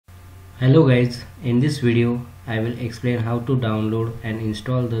Hello guys, in this video I will explain how to download and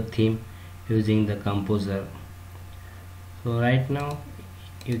install the theme using the Composer. So right now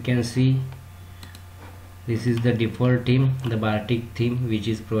you can see this is the default theme, the Bartik theme, which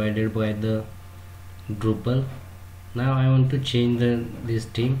is provided by the Drupal. Now I want to change this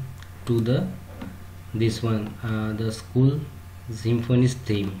theme to this one, the school symphonies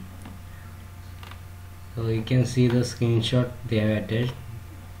theme. So you can see the screenshot they have attached.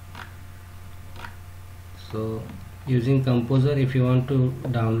 So using Composer, if you want to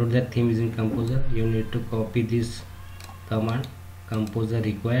download that theme using Composer, you need to copy this command composer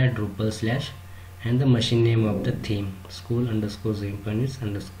require Drupal / and the machine name of the theme,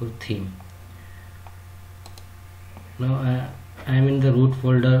 school_symphonies_theme. Now I am in the root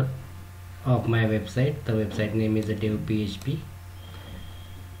folder of my website. The website name is dev.php.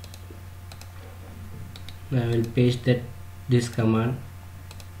 Now I will paste this command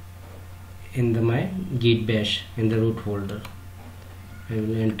in my git bash in the root folder. I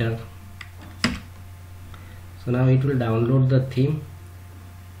will enter. So now it will download the theme.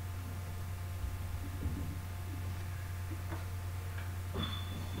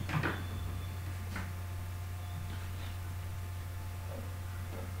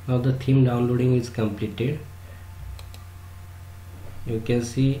 Now the theme downloading is completed. You can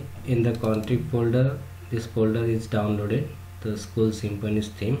see in the config folder, this folder is downloaded, the school symphonies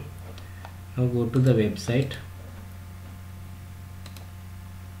theme. Now go to the website,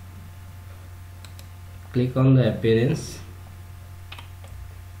 click on the appearance,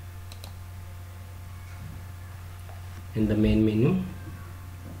 in the main menu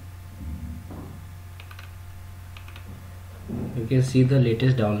you can see the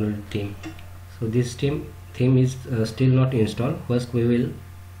latest downloaded theme. So this theme is still not installed. First we will,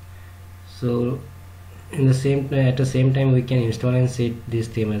 so at the same time we can install and set this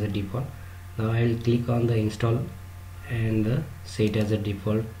theme as a default. Now I will click on the install and set as a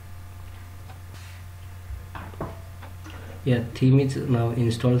default. Yeah, theme is now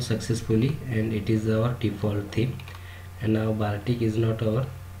installed successfully and it is our default theme. And now Bartik is not our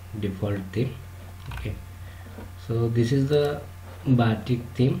default theme. Okay, so this is the Bartik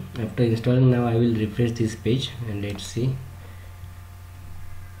theme. After installing, now I will refresh this page and let's see.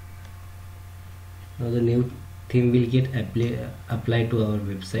 Now the new theme will get applied to our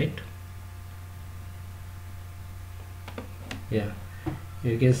website. Yeah,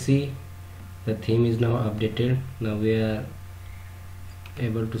 you can see the theme is now updated. Now we are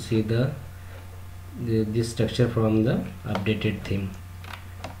able to see this structure from the updated theme.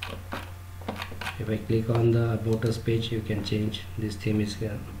 If I click on the about us page, you can change this theme is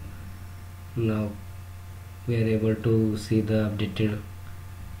here. Now we are able to see the updated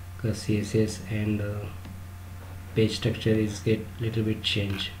CSS and page structure is get little bit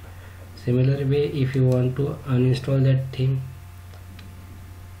changed. Similar way, if you want to uninstall that theme,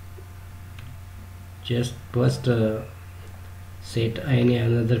 just first set any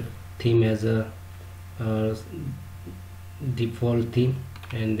another theme as a default theme,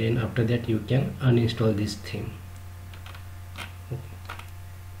 and then after that you can uninstall this theme.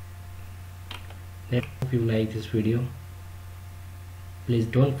 Okay. If you like this video, please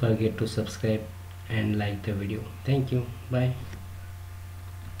don't forget to subscribe and like the video. Thank you. Bye.